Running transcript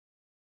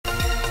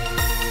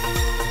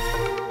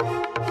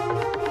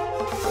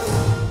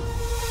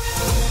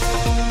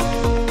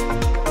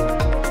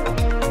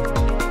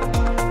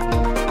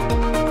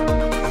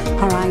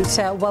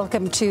Right,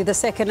 welcome to the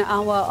second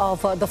hour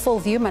of The Full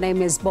View. My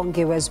name is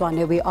Bongi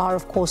Wezwane. We are,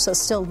 of course,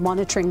 still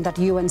monitoring that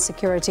UN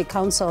Security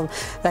Council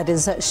that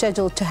is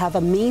scheduled to have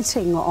a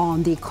meeting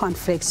on the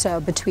conflict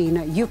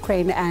between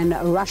Ukraine and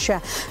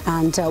Russia,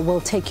 and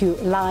we'll take you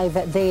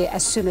live there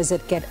as soon as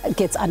it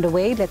gets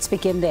underway. Let's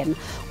begin then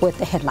with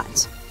the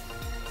headlines.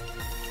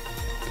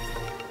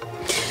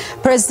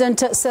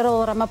 President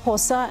Cyril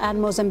Ramaphosa and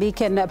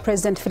Mozambican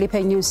President Filipe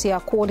Nyusi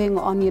are calling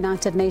on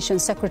United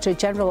Nations Secretary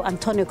General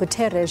Antonio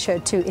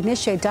Guterres to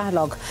initiate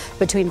dialogue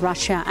between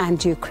Russia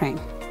and Ukraine.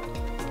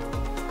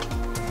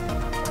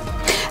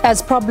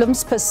 As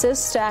problems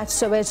persist at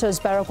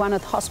Soweto's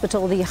Baragwanath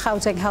Hospital, the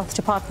Gauteng Health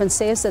Department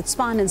says that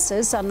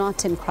finances are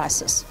not in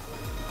crisis.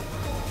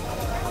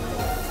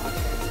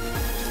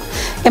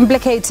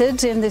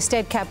 Implicated in the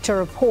state capture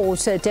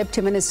report,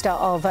 Deputy Minister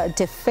of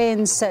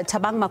Defense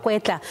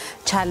Makwetla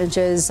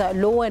challenges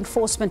law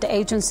enforcement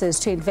agencies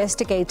to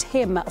investigate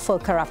him for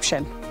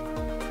corruption.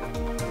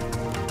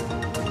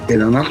 In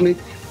Ahly,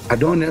 I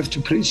don't have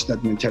to preach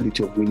that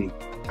mentality of winning.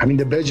 I mean,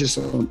 the badges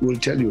will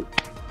tell you.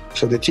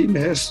 So the team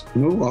has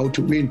know how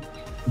to win,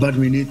 but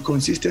we need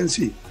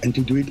consistency and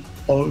to do it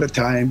all the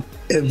time,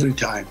 every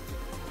time.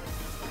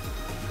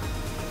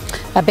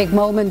 A big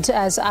moment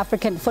as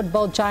African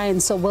football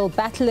giants will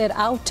battle it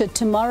out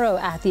tomorrow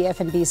at the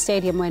FNB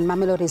Stadium when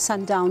Mamelodi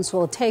Sundowns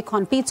will take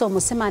on Pitso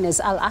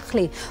Mosimane's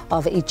Ahly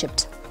of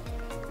Egypt.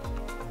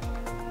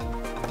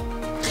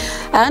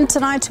 And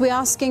tonight we're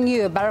asking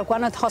you,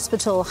 Baragwanath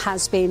Hospital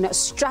has been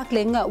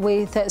struggling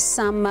with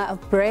some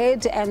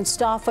bread and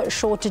staff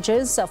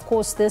shortages. Of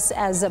course, this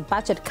as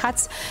budget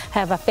cuts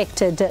have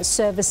affected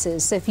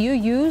services. If you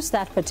use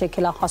that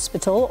particular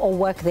hospital or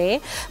work there,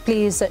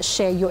 please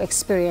share your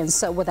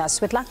experience with us.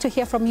 We'd like to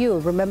hear from you.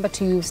 Remember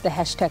to use the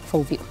hashtag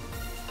FullView.